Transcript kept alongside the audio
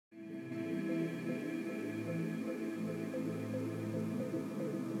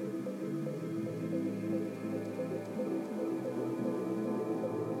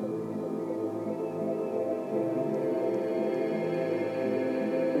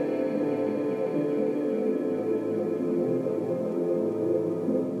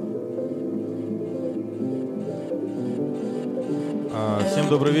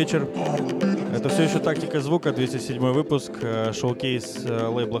добрый вечер. Это все еще «Тактика звука», 207 выпуск, шоу-кейс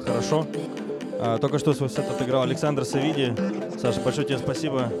лейбла «Хорошо». Только что свой сет отыграл Александр Савиди. Саша, большое тебе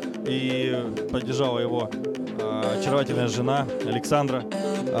спасибо. И поддержала его очаровательная жена Александра.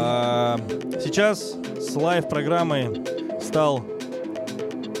 Сейчас с лайв-программой стал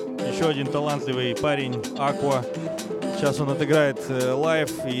еще один талантливый парень, Aqua. Сейчас он отыграет лайв,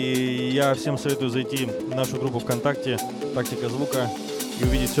 и я всем советую зайти в нашу группу ВКонтакте «Тактика звука» и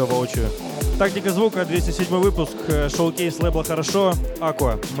увидеть все воочию. «Тактика звука», 207 выпуск, шоу-кейс лейбла «Хорошо»,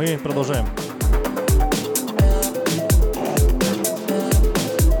 Aqua. Мы продолжаем.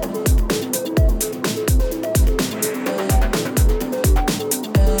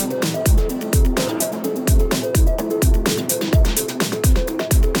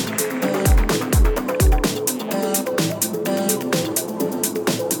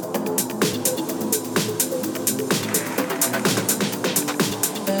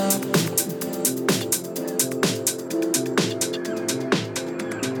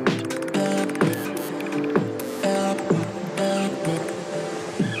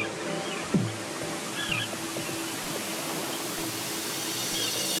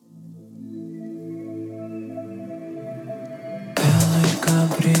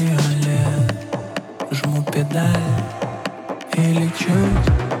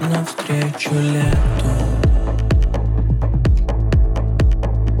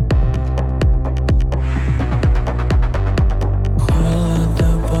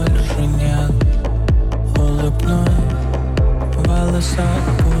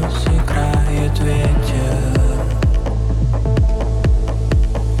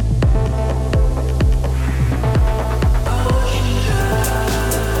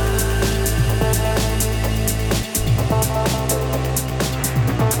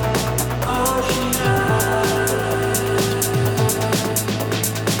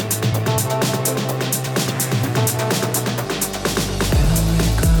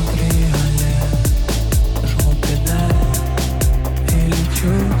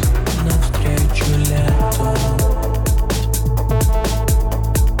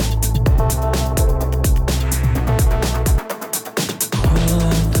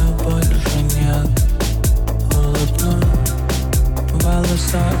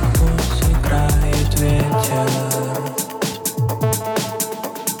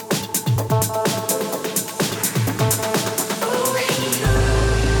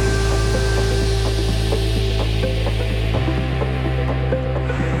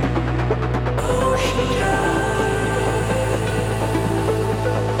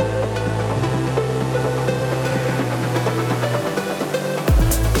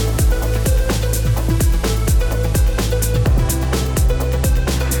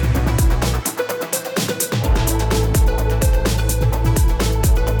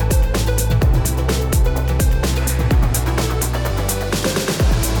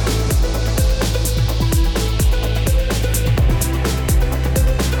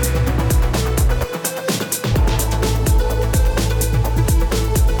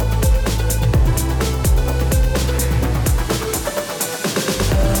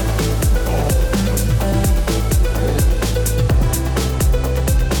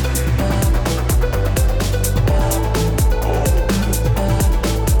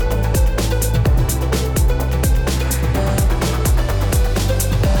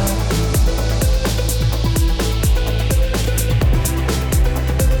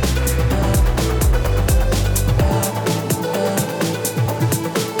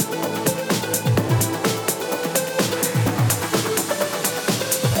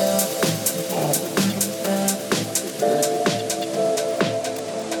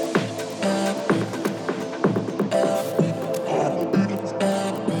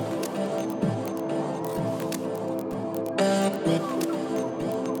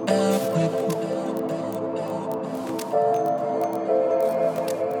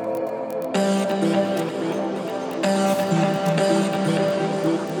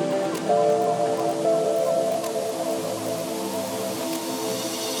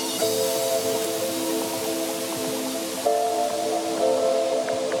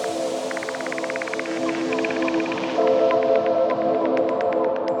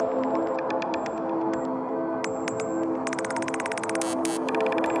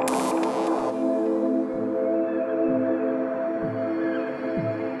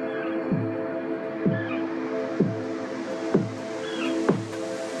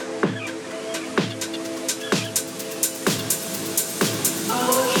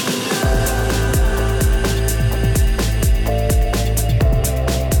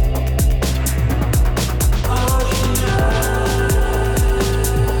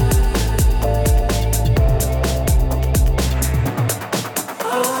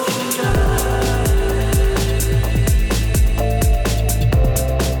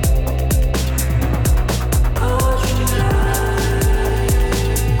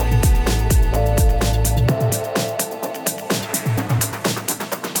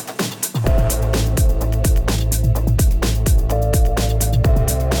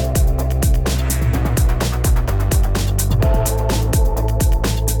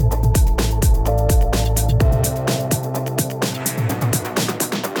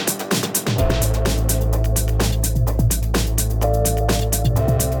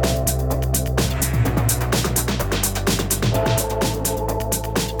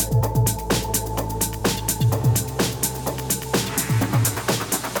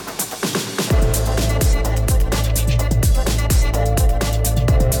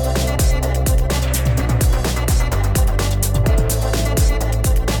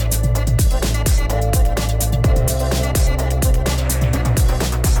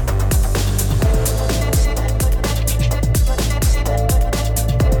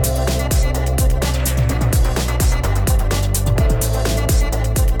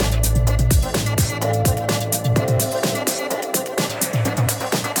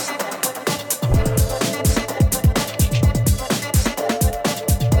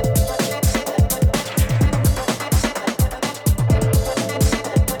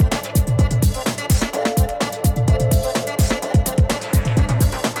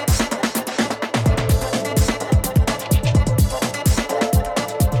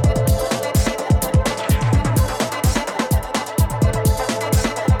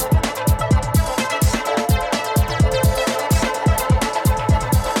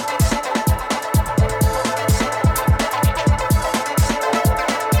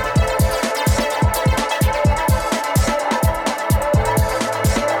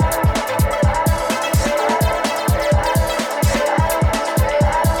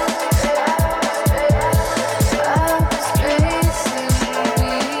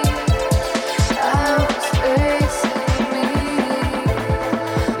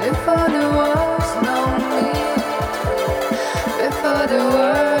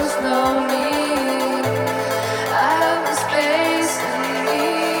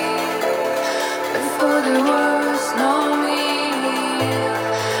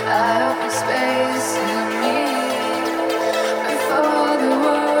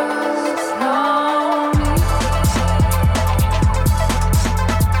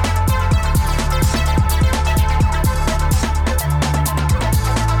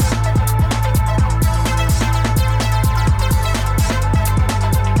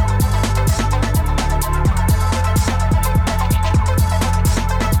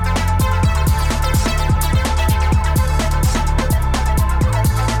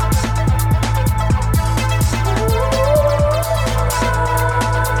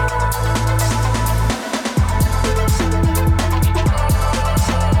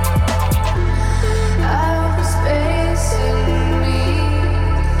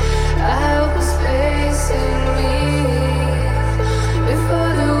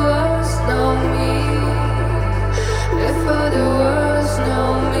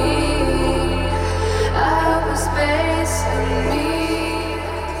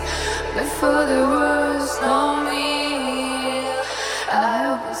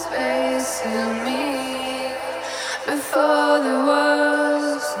 space in me before the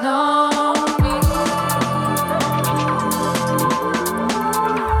world's known me.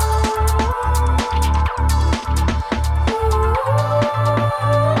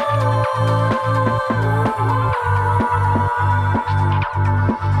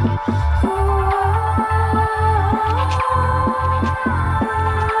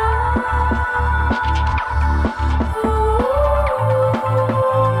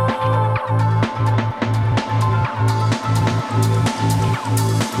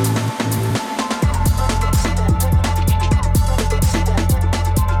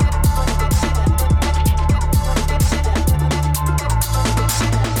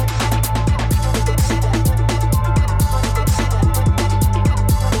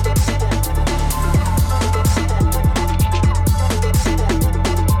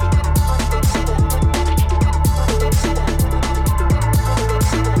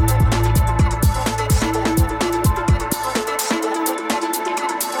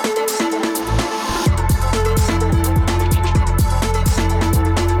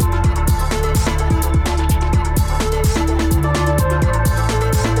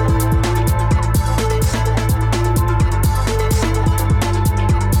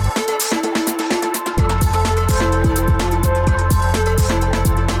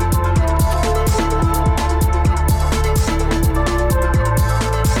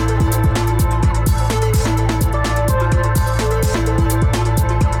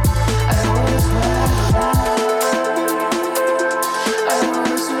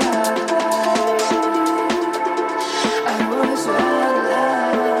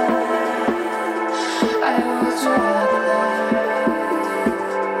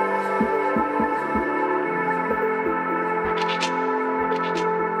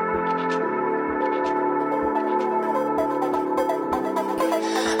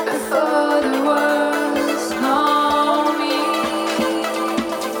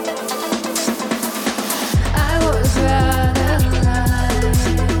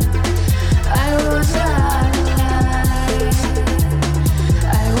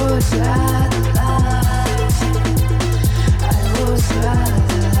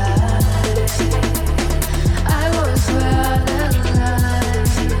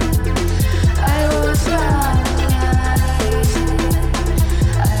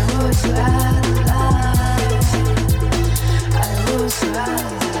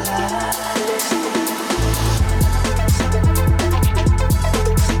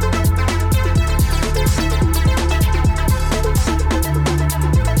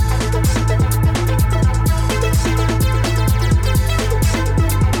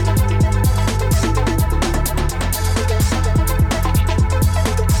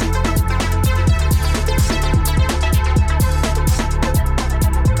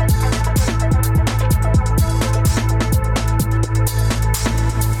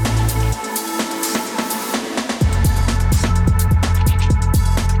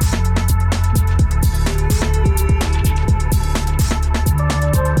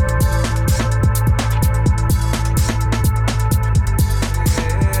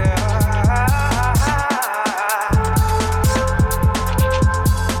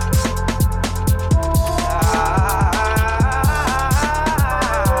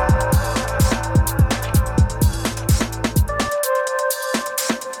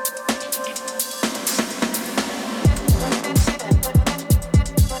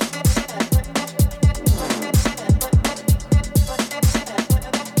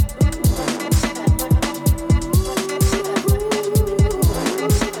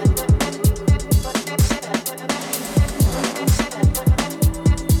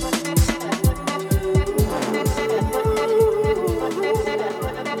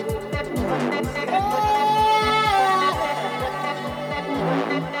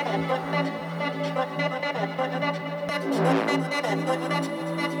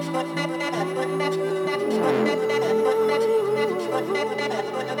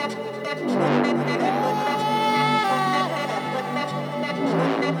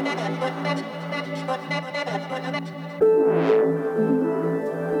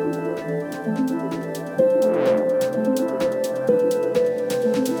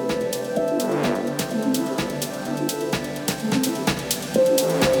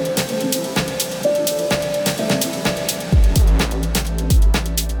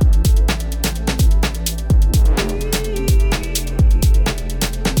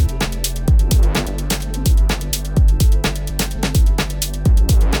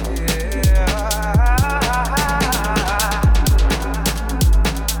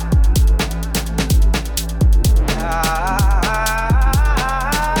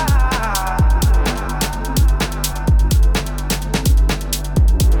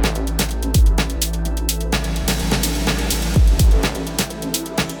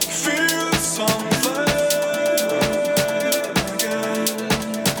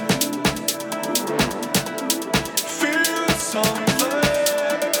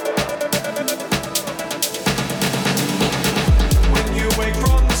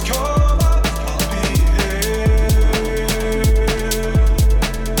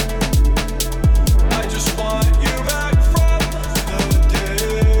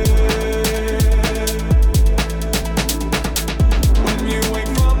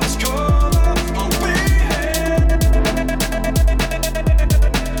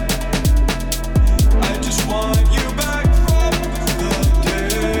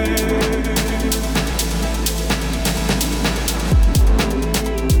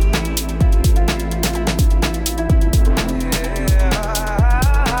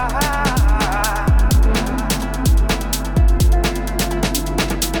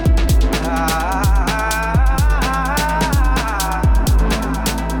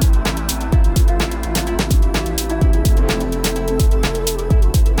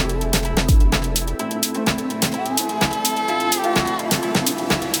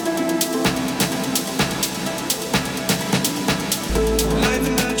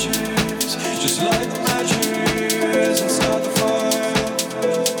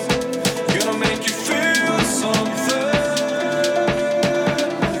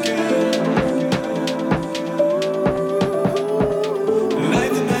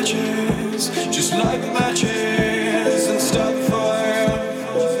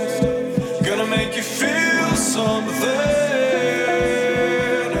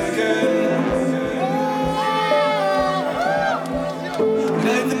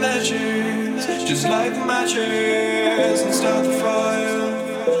 matches and start the fire.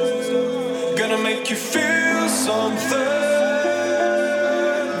 Gonna make you feel something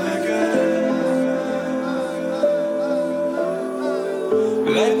again.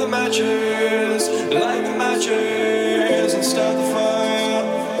 Light the matches and start the fire.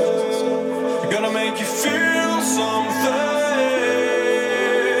 Gonna make you feel something.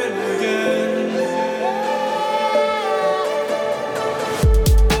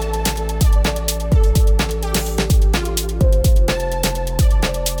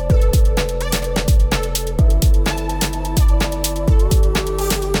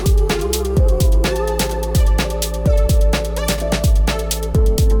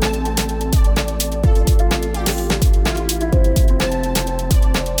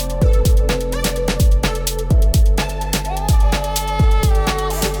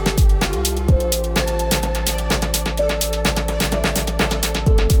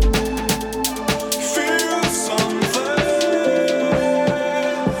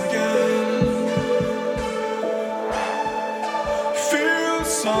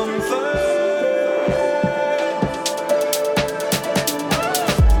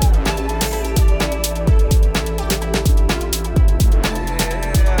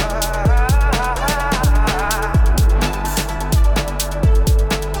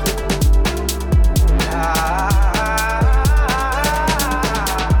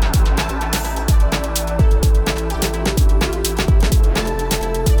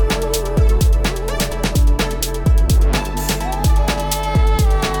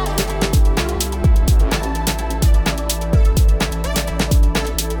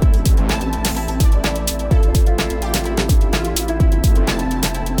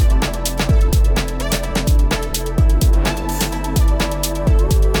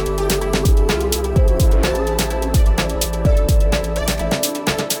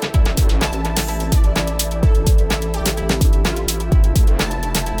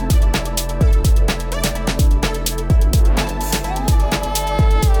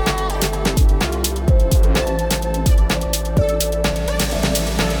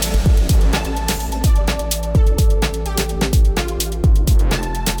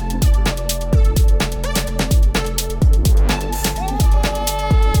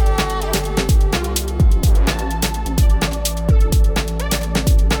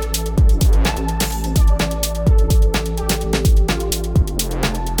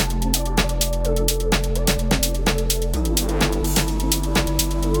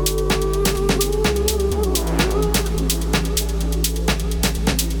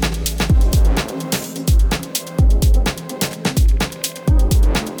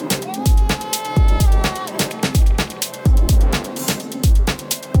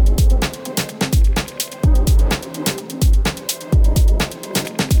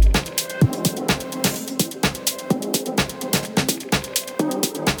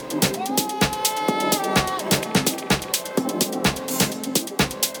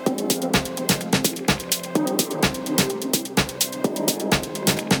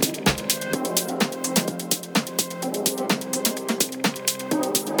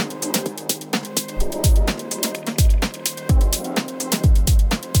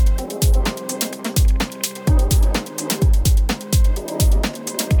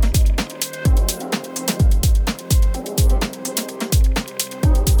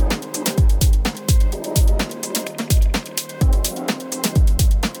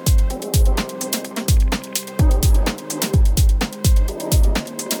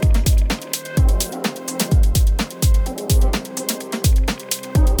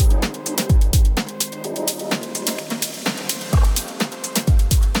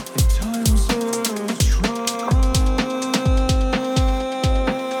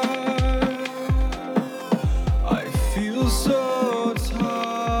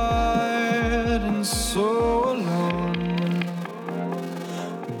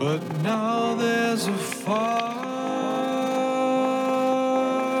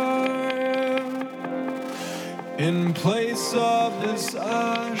 In place of this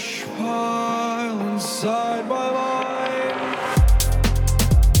ash pile inside my mind.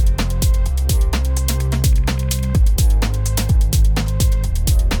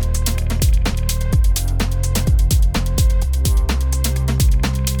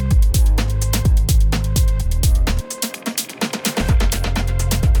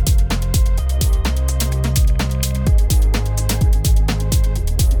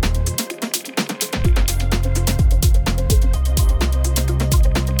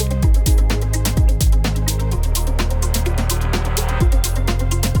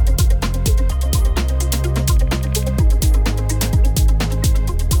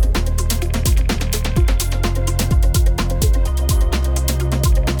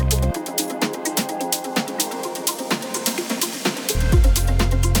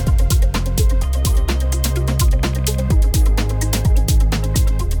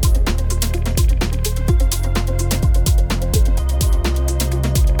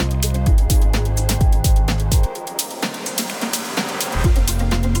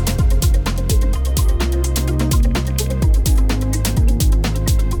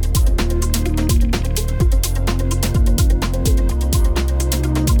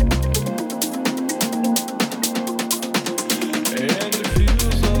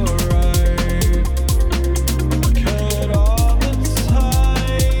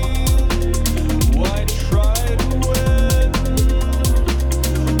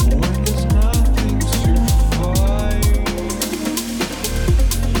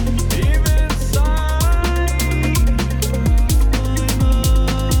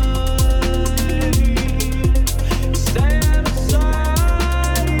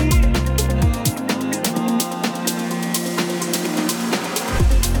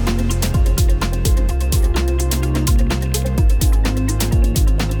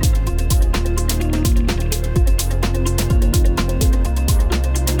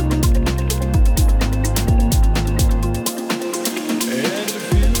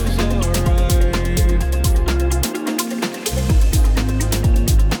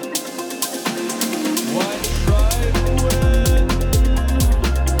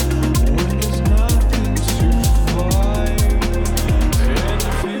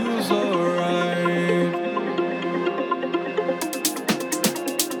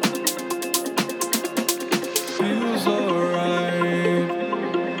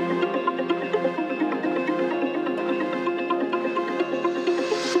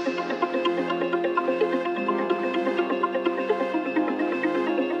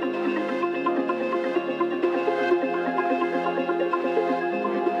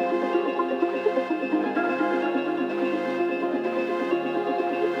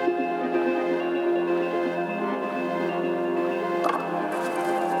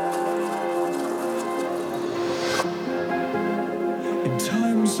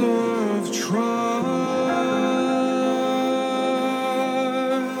 times of trial,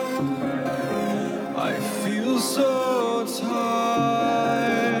 I feel so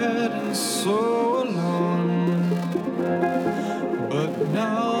tired and so alone. But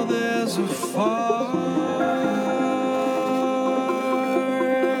now there's a fire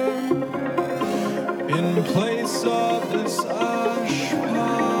in place of this ash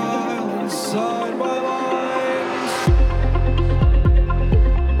pile inside my mind.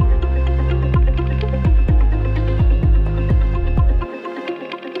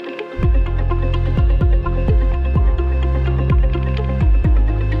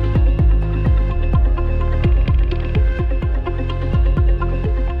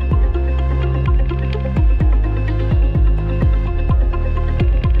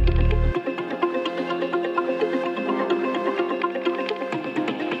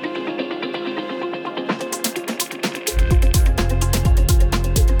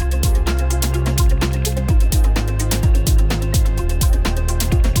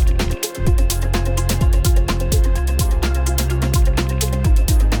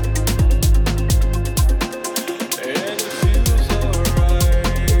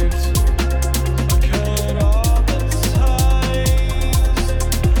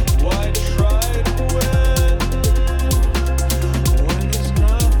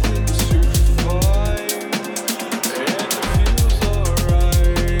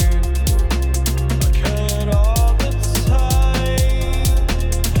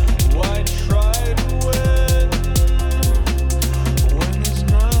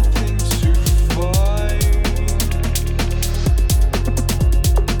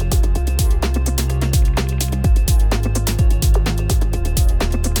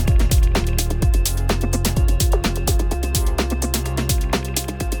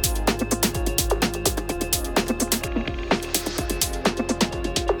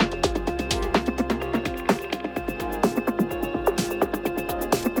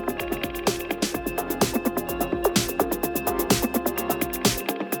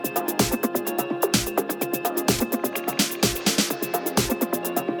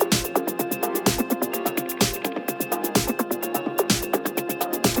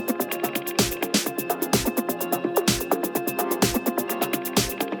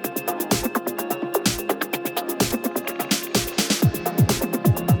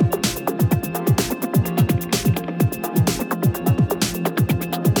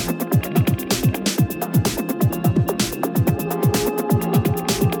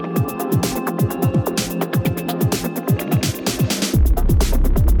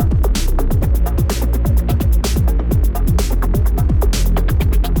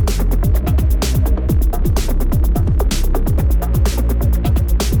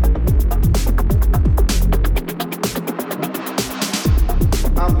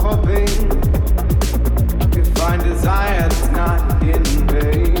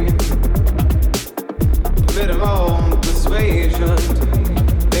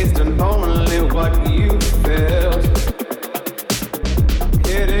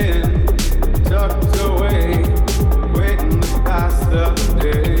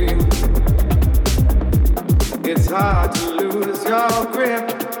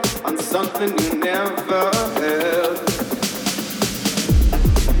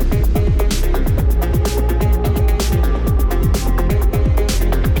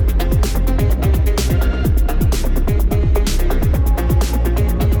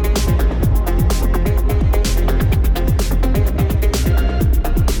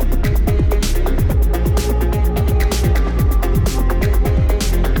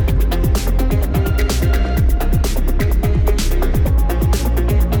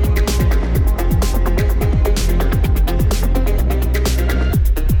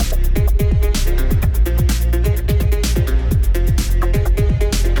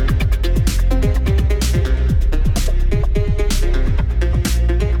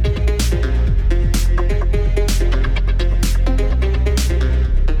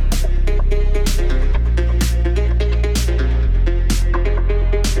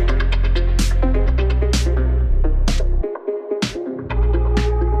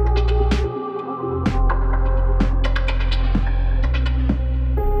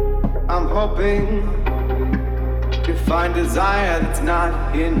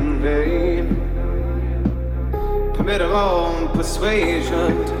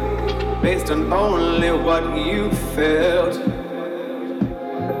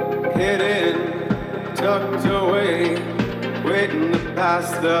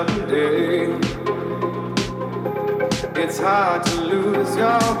 It's hard to lose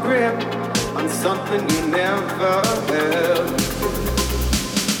your grip on something you never held.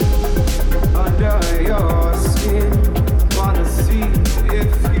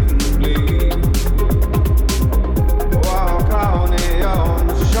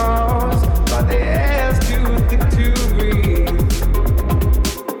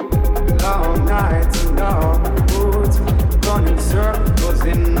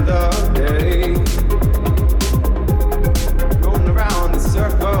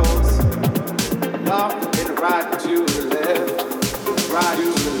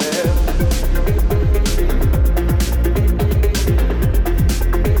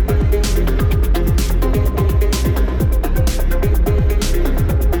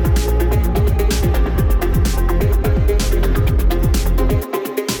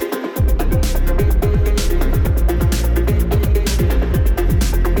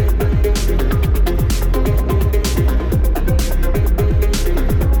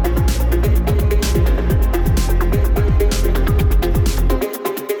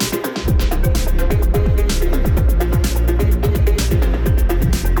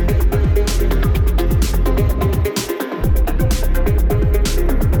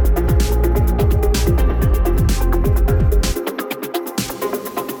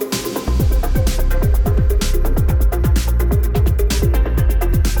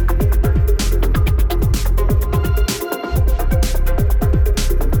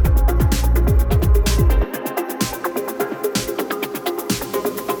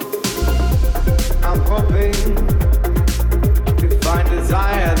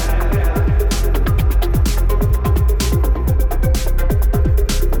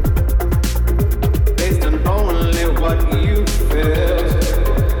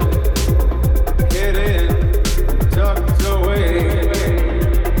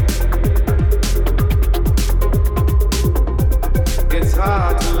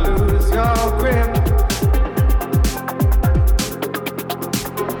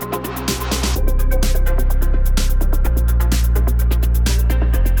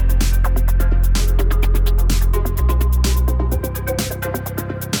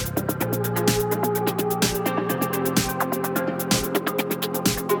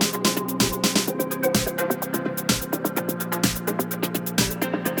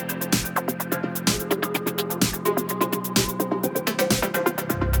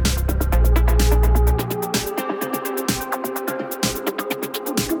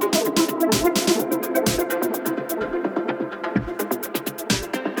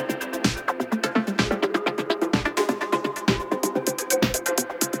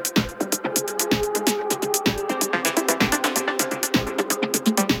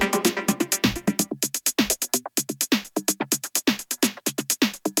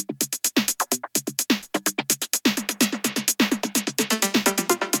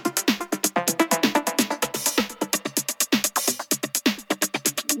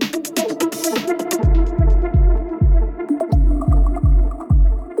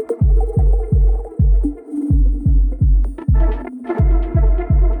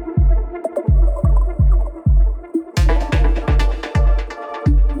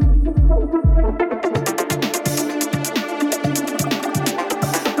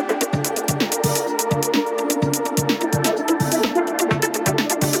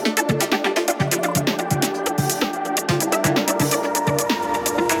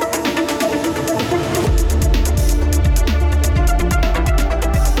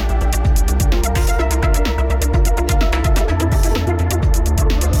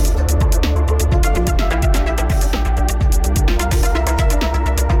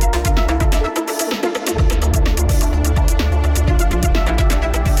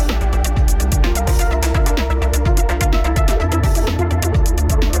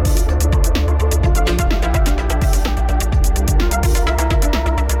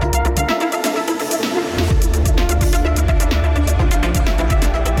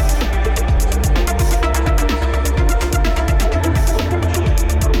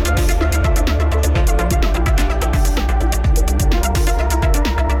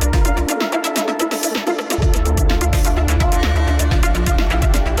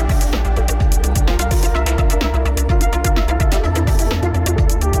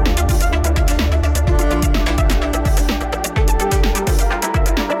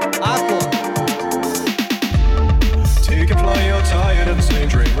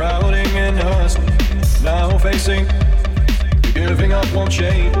 won't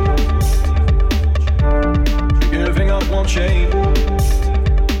change. Giving up won't change.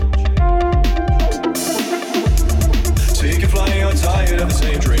 Take a flight, you're tired of the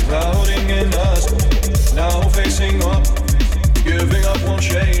same dream routing in us. Now facing up. Giving up won't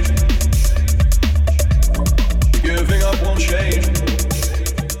change. Giving up won't change.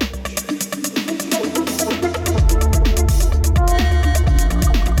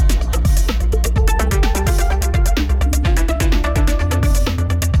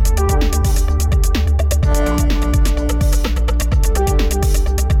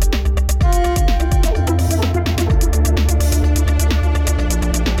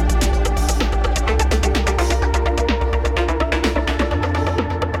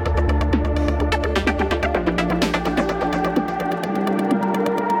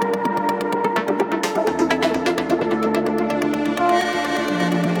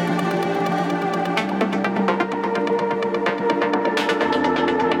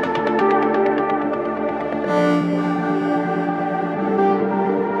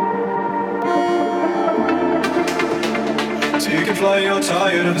 You're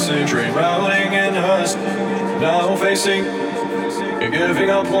tired of the same train routing in us. Now facing, you're giving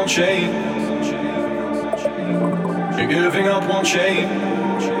up won't change. You're giving up won't change.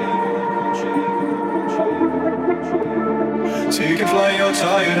 Take a flight, you're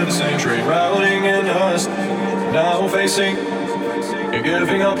tired of the same train routing in us. Now facing, you're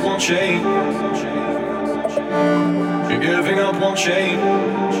giving up won't change. You're giving up won't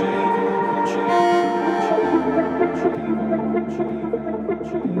change.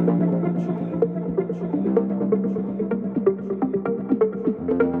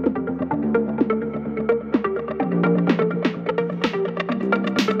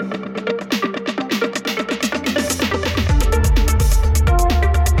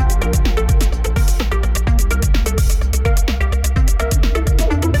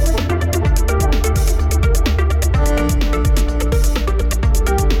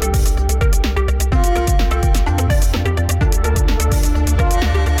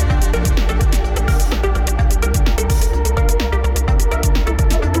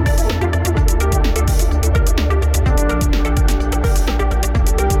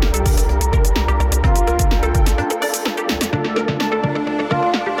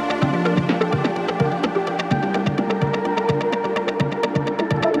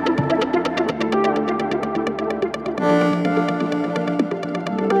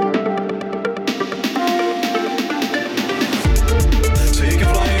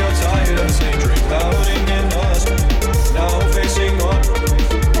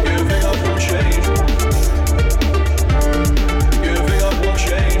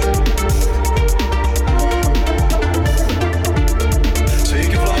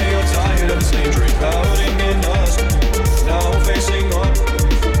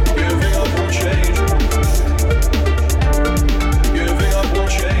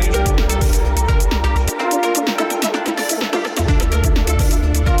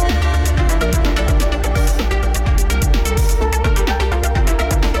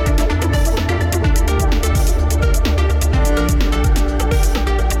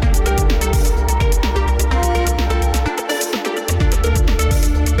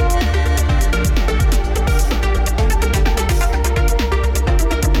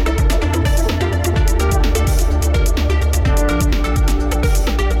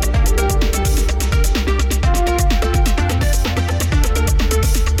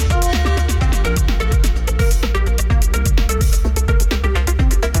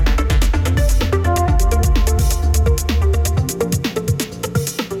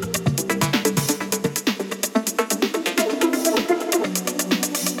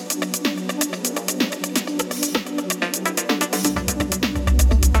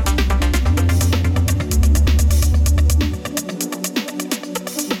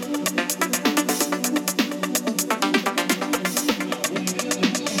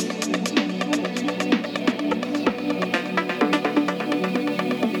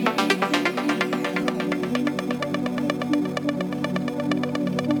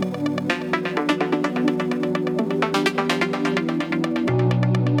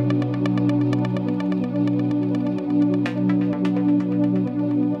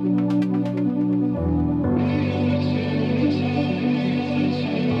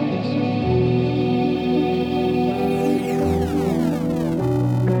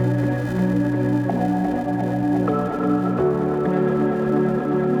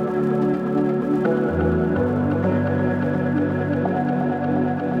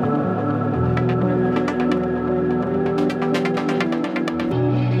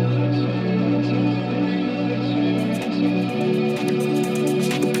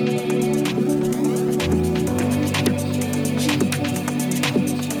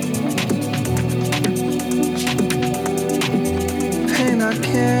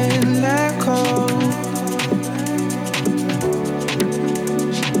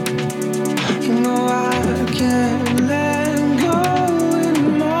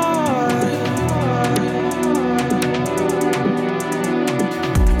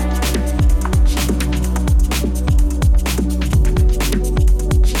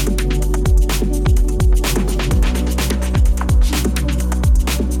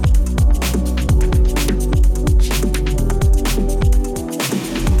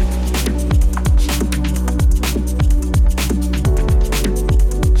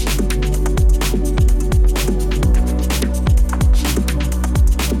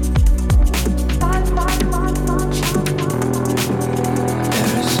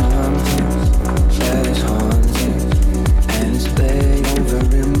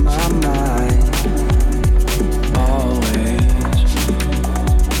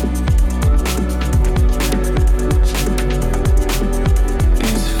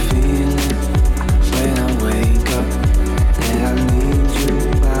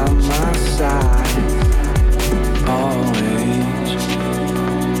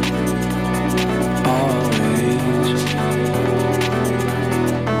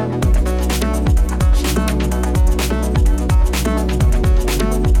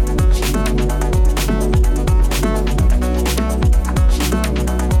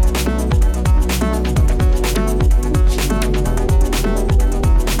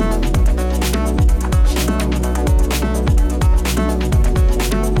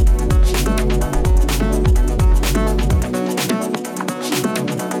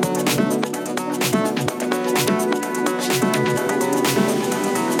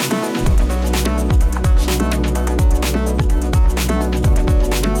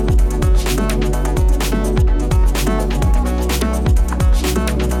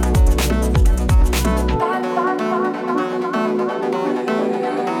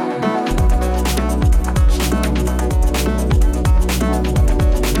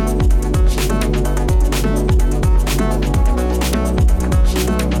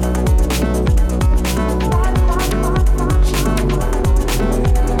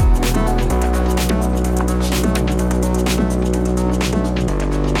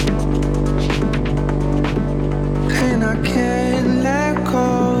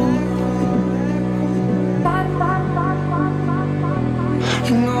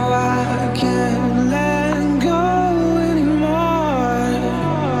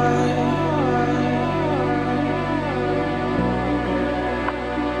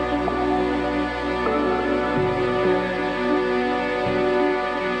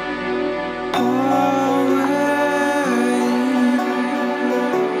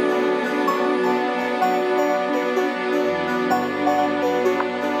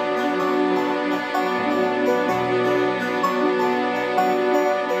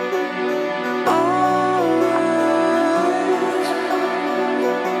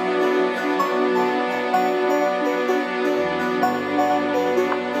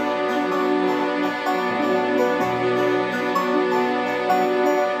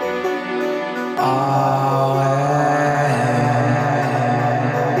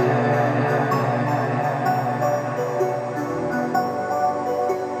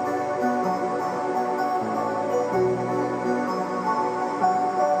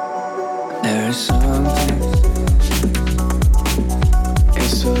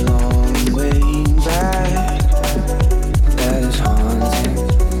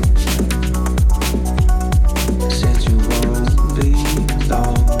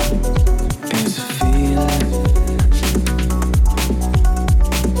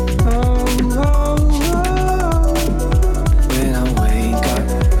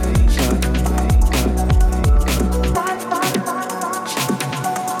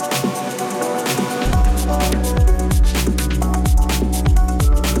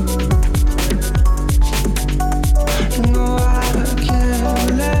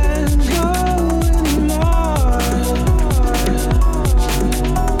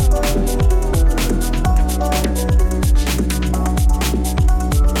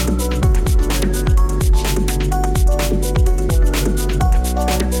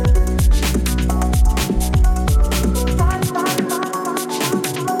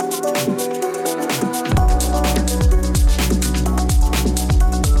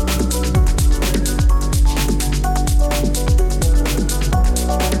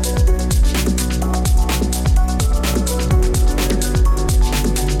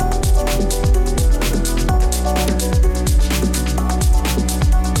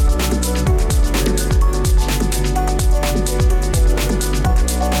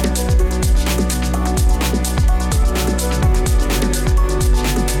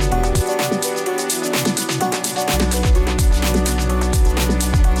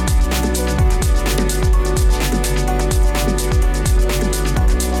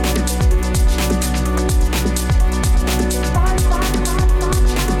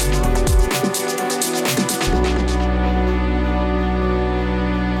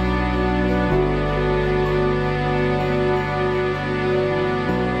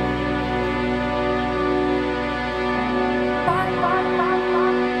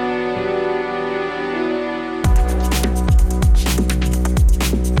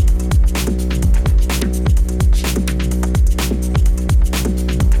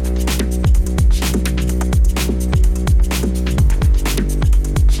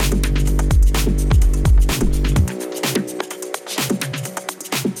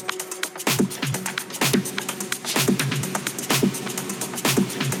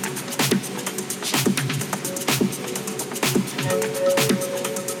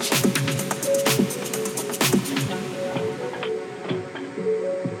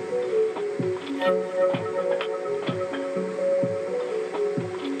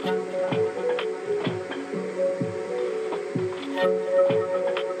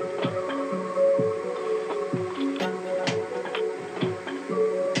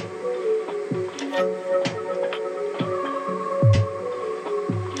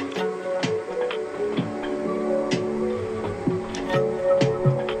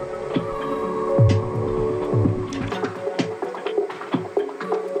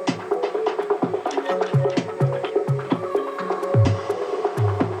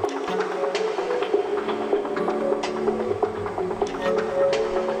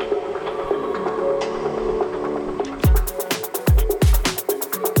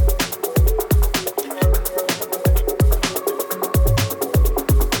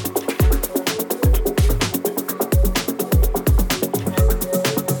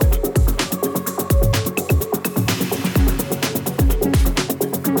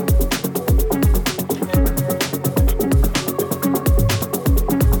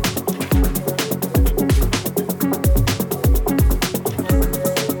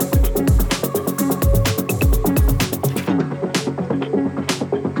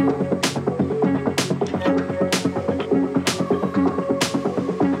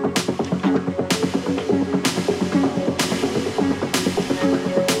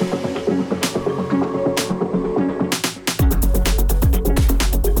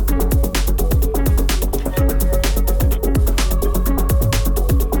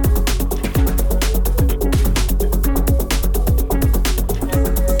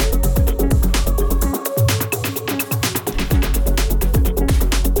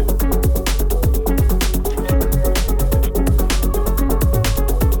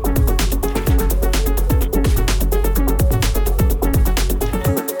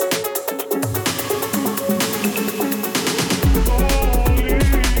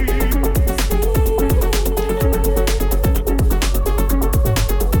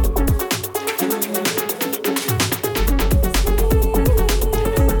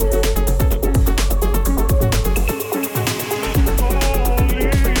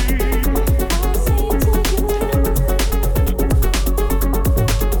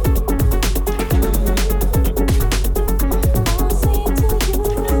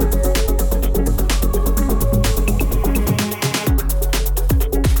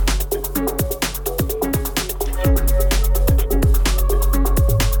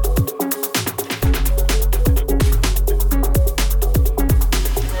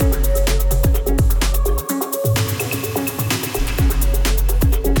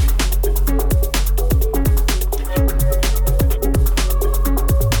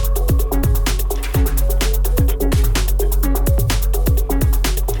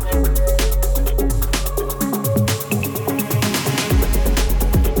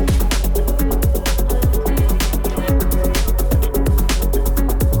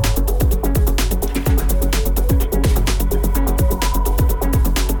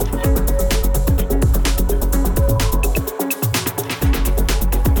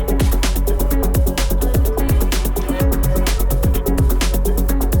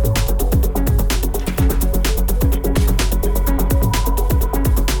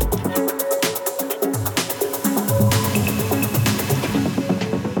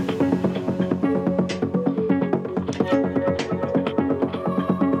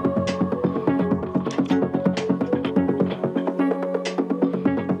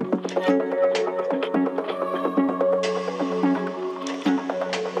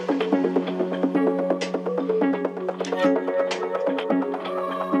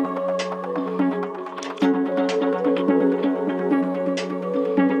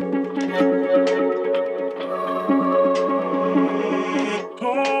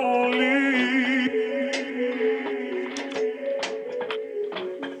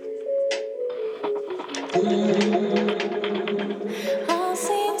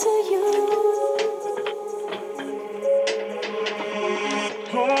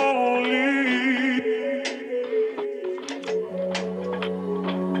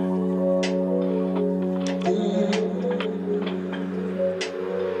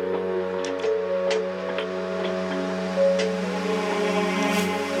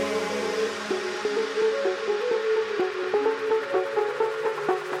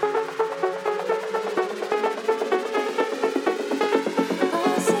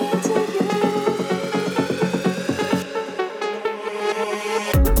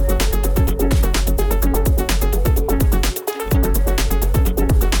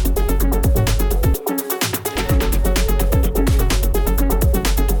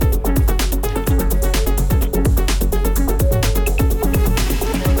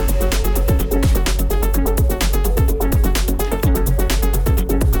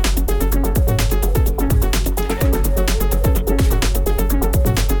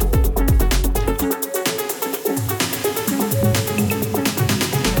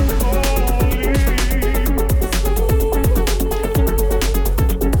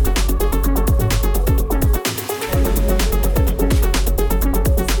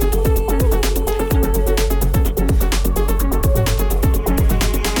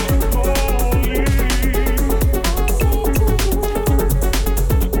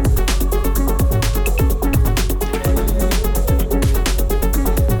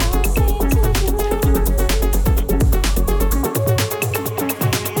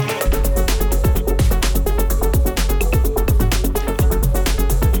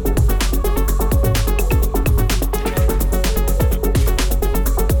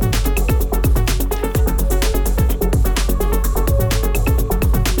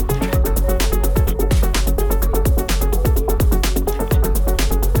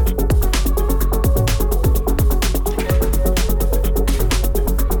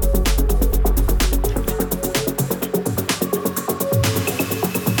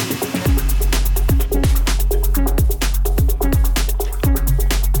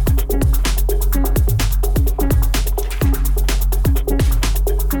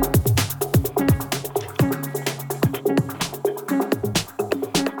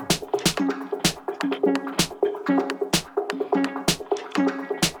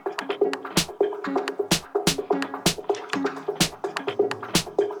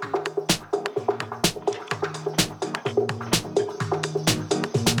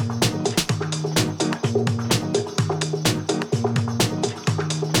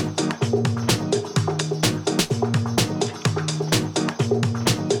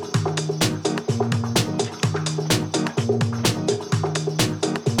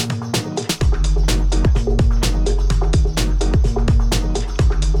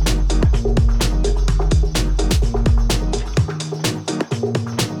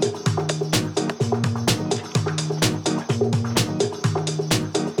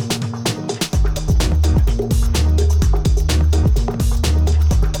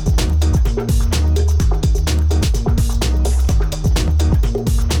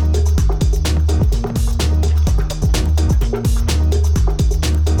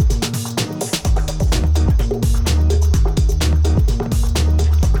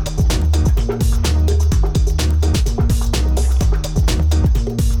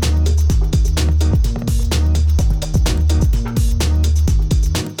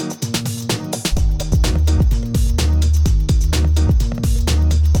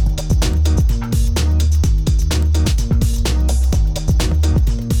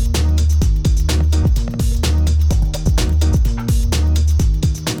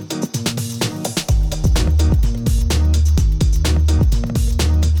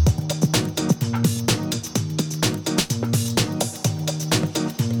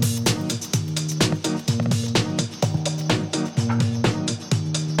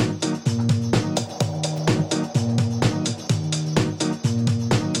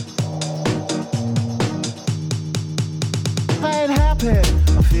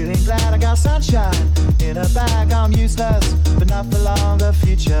 sunshine in a bag. I'm useless, but not for long. The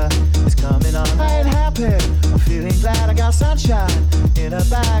future is coming on. I ain't happy, I'm feeling glad. I got sunshine in a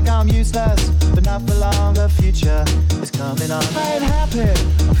bag. I'm useless, but not for long. The future is coming on. I ain't happy,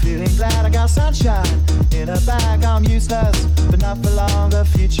 I'm feeling glad. I got sunshine in a bag. I'm useless, but not for long. The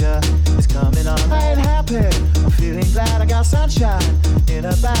future is coming on. I ain't happy, I'm feeling glad. I got sunshine in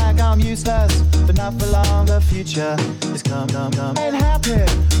a bag. I'm useless, but not for long. The future is coming on. I ain't happy,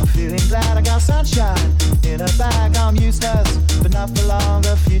 I'm feeling glad. I got sunshine in a bag. I'm useless, but not for long.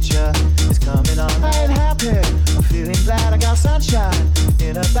 The future is coming on. I ain't happy, I'm feeling glad. I got sunshine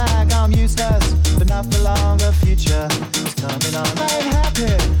in a bag. I'm useless, but not not for long, the future is coming on. I ain't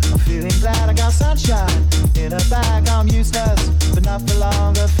happy, I'm feeling glad I got sunshine in a bag. I'm useless, but not for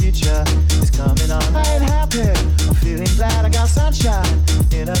long, the future is coming on. I ain't happy, I'm feeling glad I got sunshine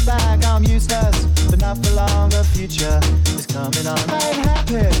in a bag. I'm useless, but not for long, the future is coming on. I ain't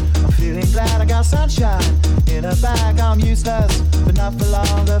happy, I'm feeling glad I got sunshine in a bag. I'm useless, but not for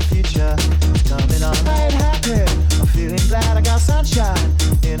long, the future is coming on. I ain't happy, I'm feeling glad I got sunshine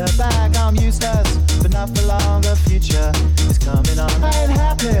in a bag. I'm useless, but not for long, the future is coming on. I ain't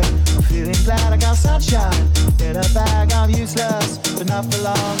happy, I'm feeling glad I got sunshine in a bag. I'm useless, but not for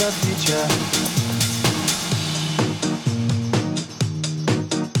long, the future.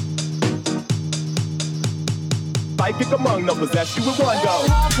 Psychic among no possess you with one go.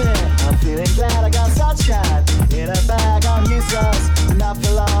 I'm feeling glad I got sunshine in a bag. I'm useless, but not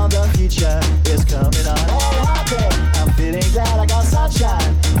for long, the future is coming on. Hey, happy, I'm feeling glad I got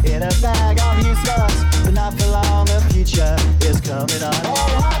sunshine in a bag. I'm useless, but not for long, the future is coming on.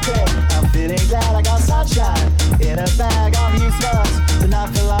 Hey, happy, I'm feeling glad I got sunshine in a bag. I'm useless, but not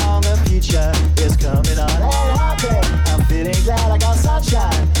for long, the future is coming on. Hey, happy, I'm feeling glad I got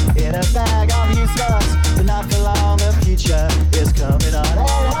sunshine in a bag. I'm useless, but not for long, the future is coming on.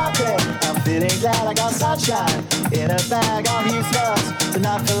 Hey, happy, I'm feeling glad I got sunshine in a bag. I'm useless, but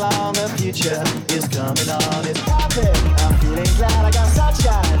not for long, the future is coming on. It's happy, I'm feeling glad I got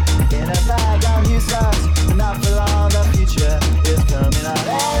sunshine in a bag. I'm useless, but not for long, the future is coming on.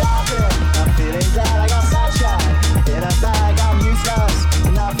 Hey, happy, I'm feeling glad I got sunshine in a bag. I'm useless,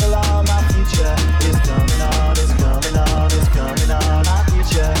 but not for long, my future is coming on. It's coming on, it's coming on. My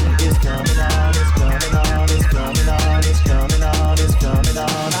future is coming on, it's coming on, it's coming on, it's coming on, it's coming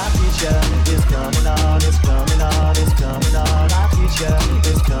on. My future is coming on, it's coming on, it's coming on. My future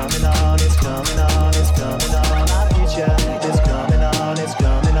is coming on, it's coming on, it's coming on.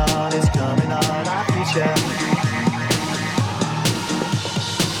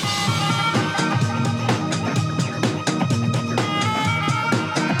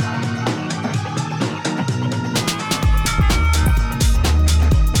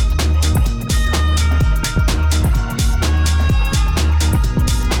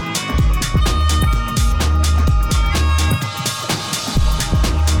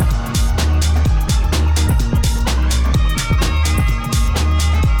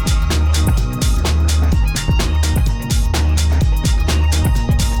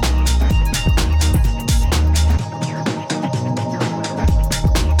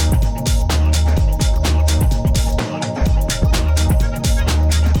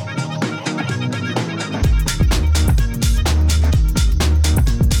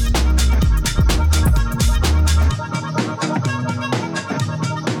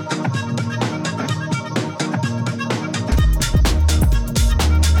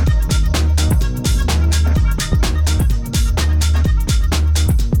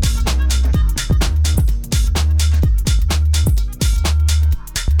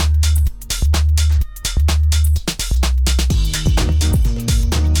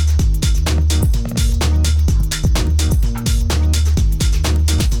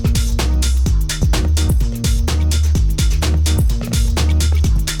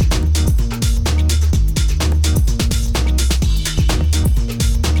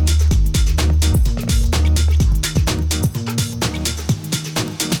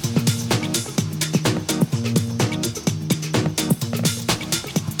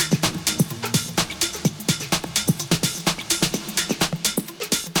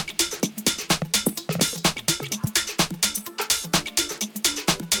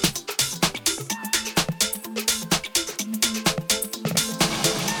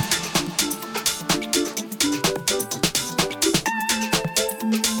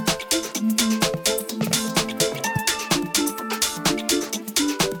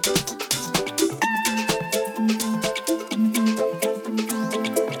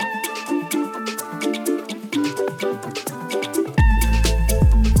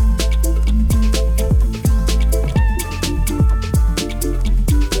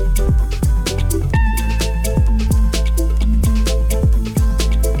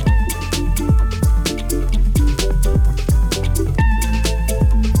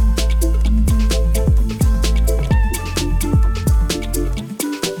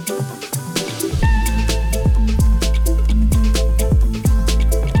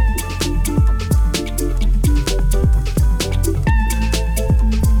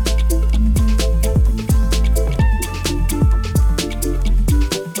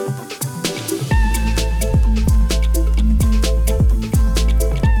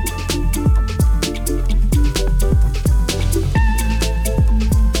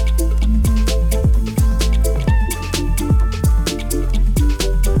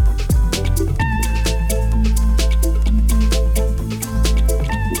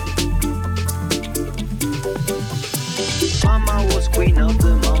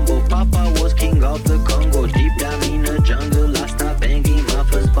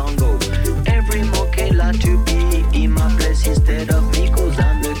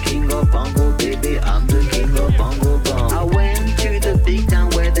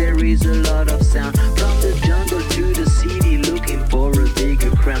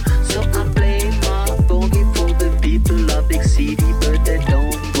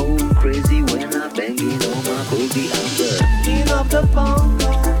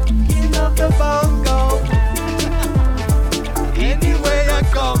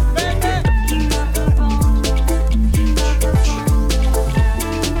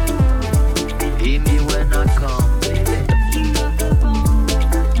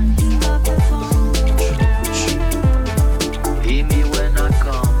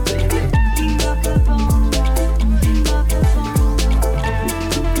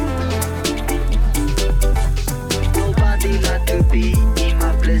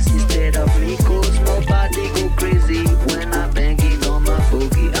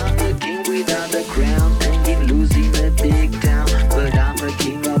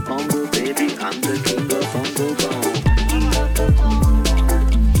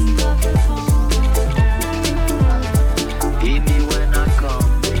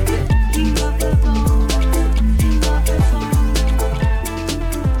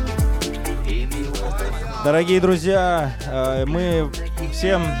 Дорогие друзья, мы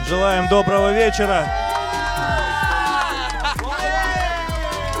всем желаем доброго вечера.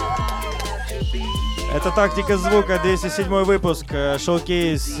 Это «Тактика звука», 207 выпуск,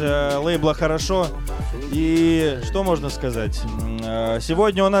 шоу-кейс лейбла «Хорошо». И что можно сказать?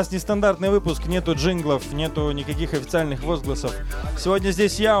 Сегодня у нас нестандартный выпуск, нету джинглов, нету никаких официальных возгласов. Сегодня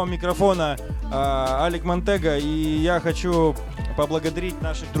здесь я у микрофона, Алик Монтега, и я хочу поблагодарить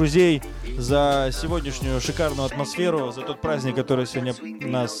наших друзей за сегодняшнюю шикарную атмосферу, за тот праздник, который сегодня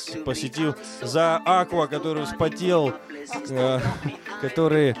нас посетил, за Aqua, который вспотел,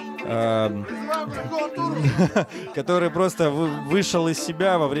 который просто вышел из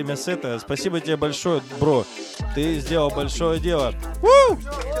себя во время сета. Спасибо тебе большое, бро. Ты сделал большое дело.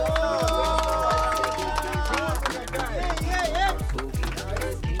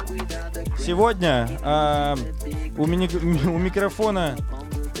 Сегодня у микрофона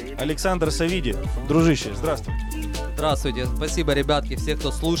Александр Савиди. Дружище, здравствуй. Здравствуйте. Спасибо, ребятки, все,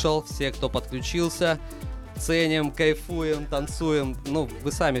 кто слушал, все, кто подключился. Ценим, кайфуем, танцуем. Ну,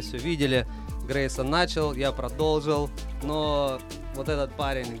 вы сами все видели. Грейсон начал, я продолжил. Но вот этот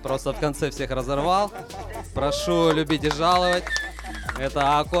парень просто в конце всех разорвал. Прошу любить и жаловать. Это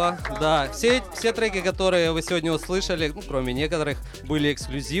Aqua. Да, все треки, которые вы сегодня услышали, ну, кроме некоторых, были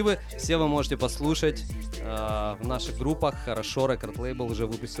эксклюзивы. Все вы можете послушать в наших группах. Хорошо, Record Label уже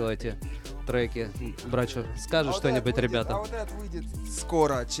выпустил эти треки. Брачо, скажешь что-нибудь, ребята? А вот этот выйдет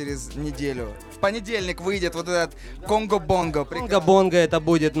скоро, через неделю. В понедельник выйдет вот этот Конго-Бонго. Конго-Бонго — это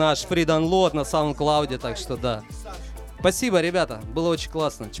будет наш фри-даунлод на SoundCloud, так что да. Спасибо, ребята, было очень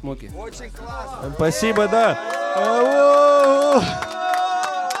классно, чмоки. Очень классно. Спасибо, да.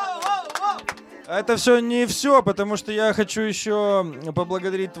 Это все не все, потому что я хочу еще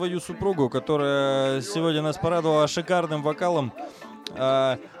поблагодарить твою супругу, которая сегодня нас порадовала шикарным вокалом.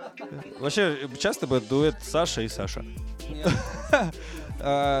 Вообще, часто будет дуэт Саша и Саша?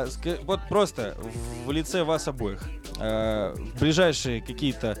 Вот просто в лице вас обоих. Ближайшие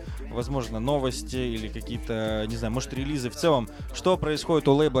какие-то, возможно, новости или какие-то, не знаю, может, релизы в целом. Что происходит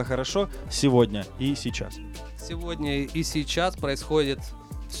у лейбла «Хорошо» сегодня и сейчас? Сегодня и сейчас происходит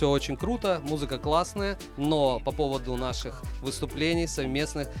все очень круто, музыка классная, но по поводу наших выступлений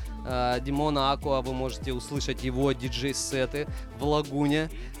совместных Димона Aqua вы можете услышать его диджей-сеты в Лагуне,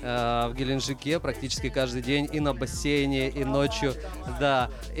 в Геленджике практически каждый день, и на бассейне, и ночью, да.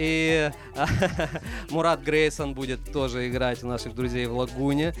 И Мурат Грейсон будет тоже играть у наших друзей в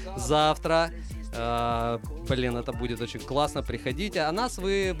Лагуне завтра. Блин, это будет очень классно, приходите. А нас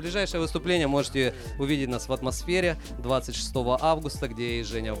вы, ближайшее выступление, можете увидеть нас в атмосфере 26 августа, где и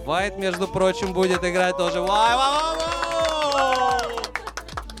Женя Вайт, между прочим, будет играть тоже.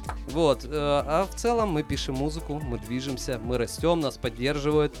 Вот, а в целом мы пишем музыку, мы движемся, мы растем, нас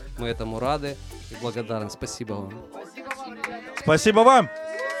поддерживают, мы этому рады и благодарны. Спасибо вам. Спасибо вам.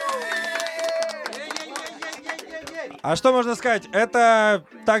 А что можно сказать? Это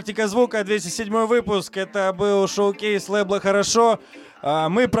 «Тактика звука», 207 выпуск. Это был шоу-кейс лейбла «Хорошо».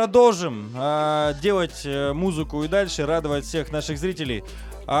 Мы продолжим делать музыку и дальше, радовать всех наших зрителей.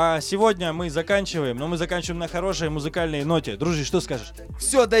 А сегодня мы заканчиваем, но мы заканчиваем на хорошей музыкальной ноте. Дружи, что скажешь?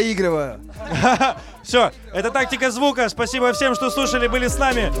 Все, доигрываю. Все, это «Тактика звука». Спасибо всем, что слушали, были с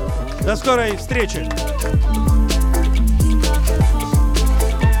нами. До скорой встречи.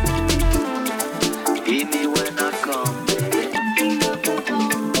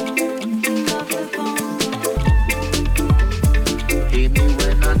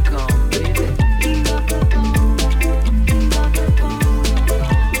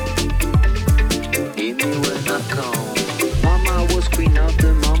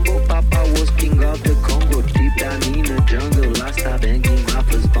 Jungle, I stop and give my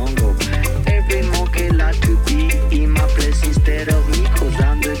first bongo. Every monkey like to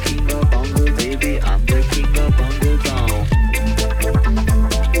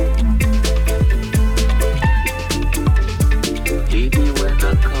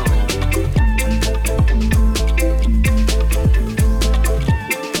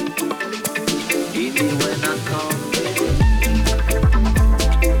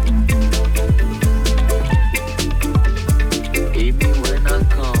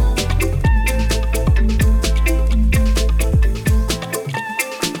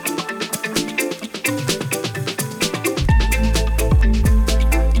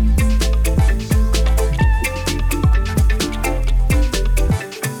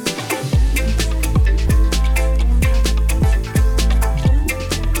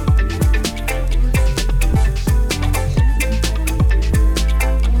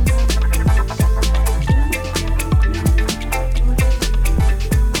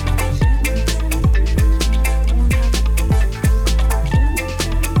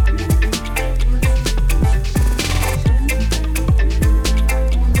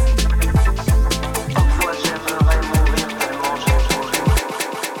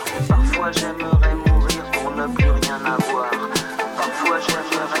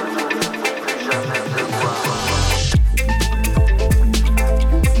Thank you.